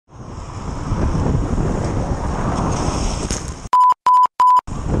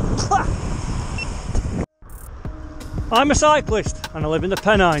I'm a cyclist and I live in the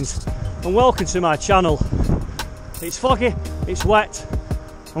Pennines, and welcome to my channel. It's foggy, it's wet,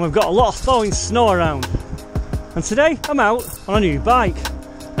 and we've got a lot of thawing snow around. And today I'm out on a new bike.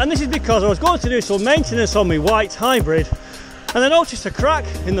 And this is because I was going to do some maintenance on my Whyte hybrid, and I noticed a crack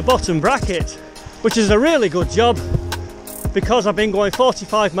in the bottom bracket, which is a really good job because I've been going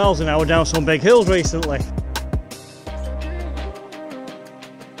 45 miles an hour down some big hills recently.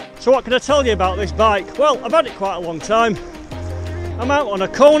 So what can I tell you about this bike? Well, I've had it quite a long time. I'm out on a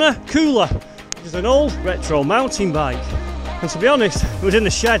Kona Kula, which is an old retro mountain bike. And to be honest, it was in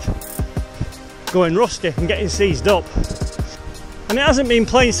the shed, going rusty and getting seized up. And it hasn't been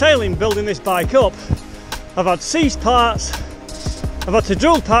plain sailing building this bike up. I've had seized parts, I've had to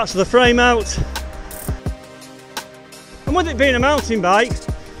drill parts of the frame out. And with it being a mountain bike,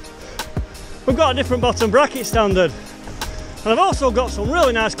 we've got a different bottom bracket standard. And I've also got some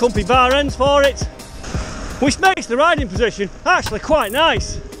really nice comfy bar ends for it, which makes the riding position actually quite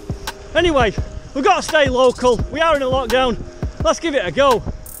nice. Anyway, we've got to stay local, we are in a lockdown, let's give it a go.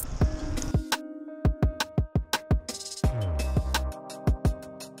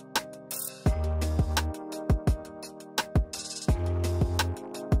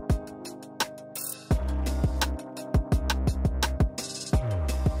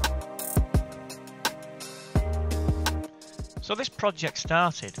 So this project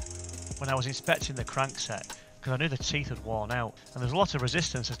started when I was inspecting the crankset because I knew the teeth had worn out and there was a lot of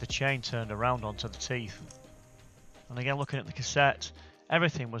resistance as the chain turned around onto the teeth. And again, looking at the cassette,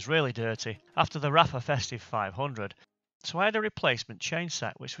 everything was really dirty after the Rafa Festive 500. So I had a replacement chain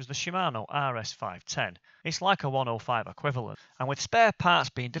set, which was the Shimano RS510. It's like a 105 equivalent, and with spare parts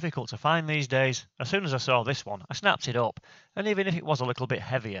being difficult to find these days, as soon as I saw this one I snapped it up, and even if it was a little bit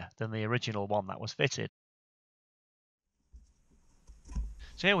heavier than the original one that was fitted.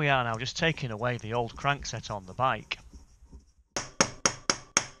 So here we are now, just taking away the old crankset on the bike.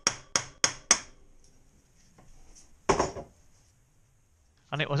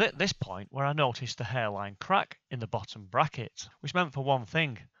 And it was at this point where I noticed the hairline crack in the bottom bracket, which meant for one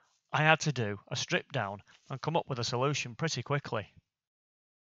thing, I had to do a strip down and come up with a solution pretty quickly.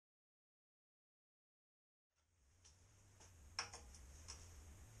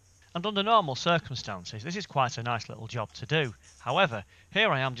 And under normal circumstances, this is quite a nice little job to do. However,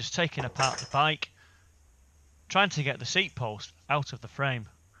 here I am just taking apart the bike, trying to get the seat post out of the frame.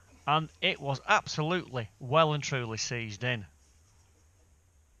 And it was absolutely well and truly seized in.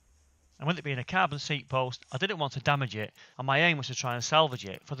 And with it being a carbon seat post, I didn't want to damage it, and my aim was to try and salvage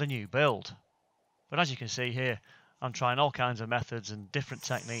it for the new build. But as you can see here, I'm trying all kinds of methods and different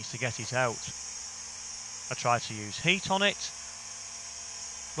techniques to get it out. I tried to use heat on it,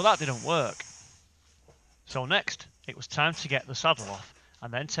 but that didn't work. So next, it was time to get the saddle off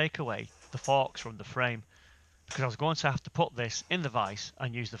and then take away the forks from the frame, because I was going to have to put this in the vise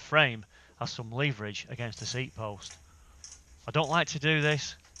and use the frame as some leverage against the seat post. I don't like to do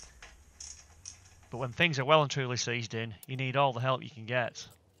this, but when things are well and truly seized in, you need all the help you can get.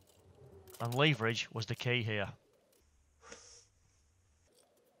 And leverage was the key here.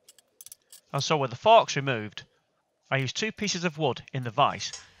 And so with the forks removed, I used two pieces of wood in the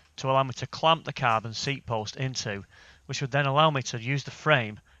vise to allow me to clamp the carbon seat post into, which would then allow me to use the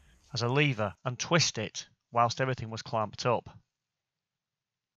frame as a lever and twist it whilst everything was clamped up.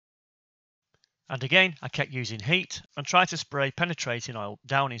 And again, I kept using heat and tried to spray penetrating oil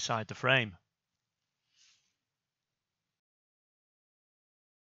down inside the frame.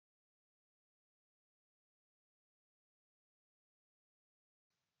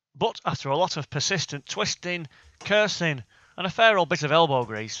 But after a lot of persistent twisting, cursing, and a fair old bit of elbow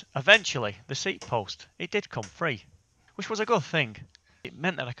grease, eventually the seat post, it did come free, which was a good thing. It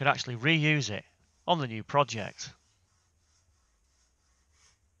meant that I could actually reuse it on the new project.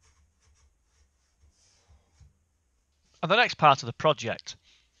 And the next part of the project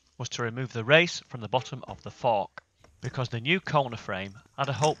was to remove the race from the bottom of the fork, because the new Kona frame had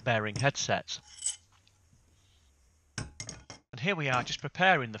a Hope bearing headset. And here we are just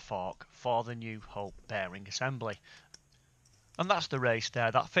preparing the fork for the new Hope bearing assembly. And that's the race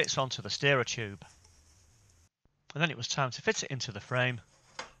there that fits onto the steerer tube. And then it was time to fit it into the frame.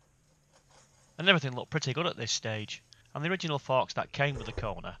 And everything looked pretty good at this stage. And the original forks that came with the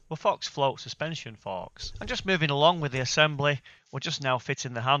Kona were Fox Float suspension forks. And just moving along with the assembly, we're just now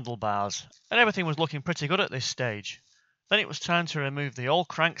fitting the handlebars. And everything was looking pretty good at this stage. Then it was time to remove the old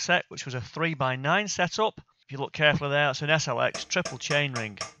crankset, which was a 3x9 setup. If you look carefully there, it's an SLX triple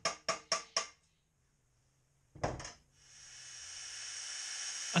chainring.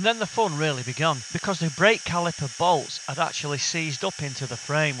 And then the fun really began, because the brake caliper bolts had actually seized up into the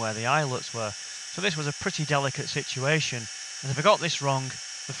frame where the eyelets were, so this was a pretty delicate situation, and if I got this wrong,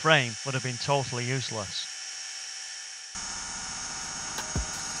 the frame would have been totally useless.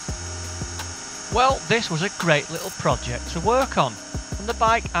 Well, this was a great little project to work on, and the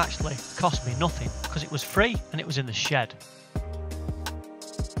bike actually cost me nothing because it was free and it was in the shed.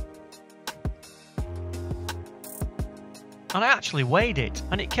 And I actually weighed it,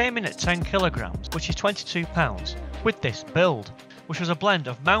 and it came in at 10 kilograms, which is 22 pounds, with this build, which was a blend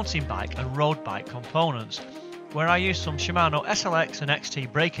of mountain bike and road bike components, where I used some Shimano SLX and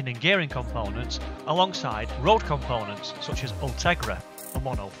XT braking and gearing components alongside road components such as Ultegra and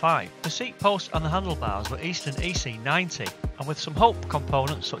 105. The seat posts and the handlebars were Easton EC90, and with some Hope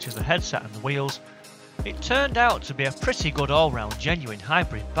components such as the headset and the wheels, it turned out to be a pretty good all-round genuine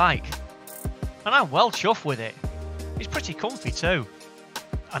hybrid bike. And I'm well chuffed with it. It's pretty comfy too.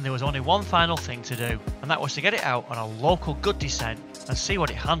 And there was only one final thing to do, and that was to get it out on a local good descent and see what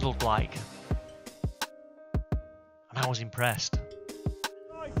it handled like. And I was impressed.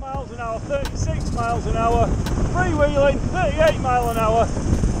 5 miles an hour, 36 miles an hour, freewheeling, 38 mile an hour,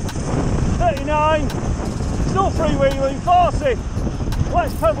 39, still freewheeling, 40,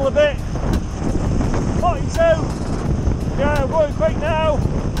 let's pedal a bit, 42, yeah, we're going quick now,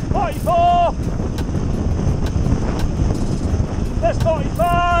 44, there's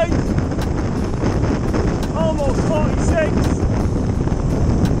 45, almost 46.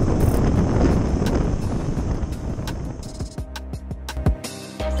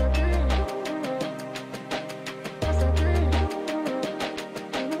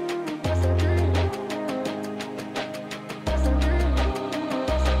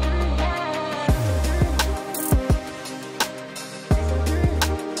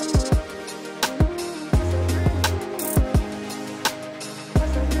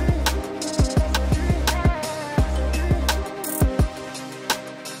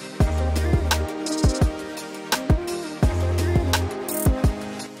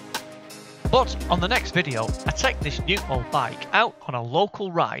 But on the next video, I take this new old bike out on a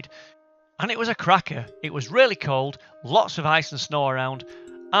local ride, and it was a cracker. It was really cold, lots of ice and snow around,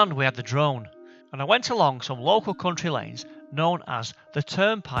 and we had the drone. And I went along some local country lanes known as the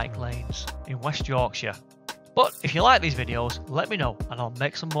Turnpike Lanes in West Yorkshire. But if you like these videos, let me know and I'll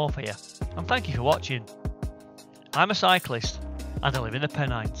make some more for you. And thank you for watching. I'm a cyclist and I live in the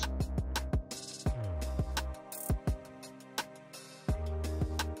Pennines.